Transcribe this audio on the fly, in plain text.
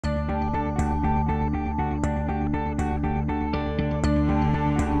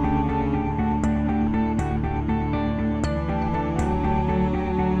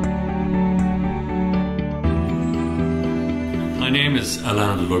name is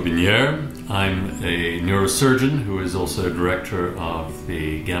Alain de Lotbinière. I'm a neurosurgeon who is also director of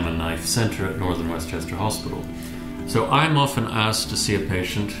the Gammy Knife Center at Northern Westchester Hospital. So I'm often asked to see a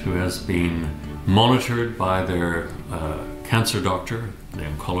patient who has been monitored by their cancer doctor, the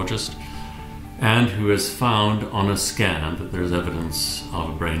oncologist, and who has found on a scan that there's evidence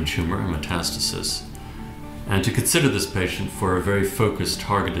of a brain tumor, a metastasis, and to consider this patient for a very focused,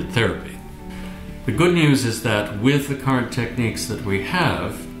 targeted therapy. The good news is that with the current techniques that we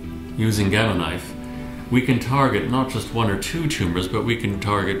have, using Gammy Knife, we can target not just one or two tumors, but we can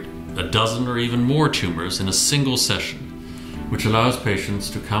target a dozen or even more tumors in a single session, which allows patients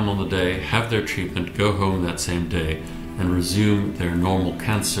to come on the day, have their treatment, go home that same day, and resume their normal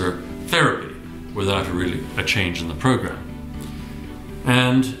cancer therapy without a change in the program.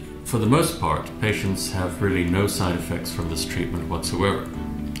 And for the most part, patients have really no side effects from this treatment whatsoever.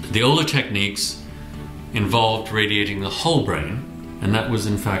 The older techniques involved radiating the whole brain, and that was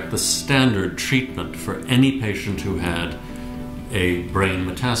in fact the standard treatment for any patient who had a brain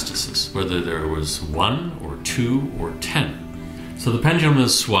metastasis, whether there was 1 or 2 or 10. So the pendulum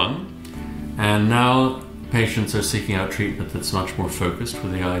has swung, and now patients are seeking out treatment that's much more focused,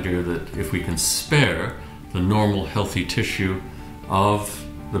 with the idea that if we can spare the normal healthy tissue of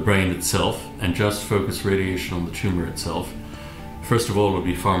the brain itself and just focus radiation on the tumor itself, first of all, it will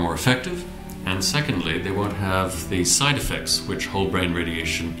be far more effective, and secondly, they won't have the side effects which whole brain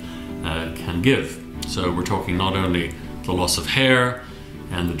radiation can give. So we're talking not only the loss of hair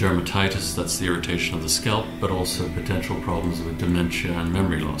and the dermatitis, that's the irritation of the scalp, but also potential problems with dementia and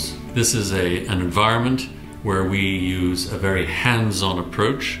memory loss. This is an environment where we use a very hands-on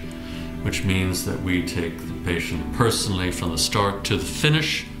approach, which means that we take the patient personally from the start to the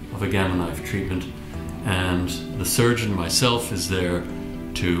finish of a Gammy Knife treatment, and the surgeon, myself, is there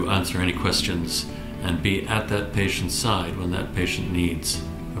to answer any questions and be at that patient's side when that patient needs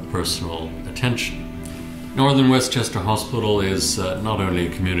a personal attention. Northern Westchester Hospital is not only a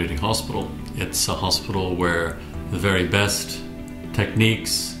community hospital, it's a hospital where the very best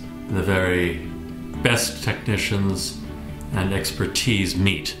techniques, the very best technicians and expertise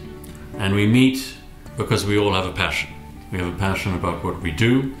meet. And we meet because we all have a passion. We have a passion about what we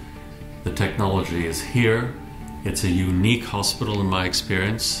do. The technology is here. It's a unique hospital in my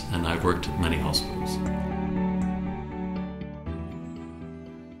experience, and I've worked at many hospitals.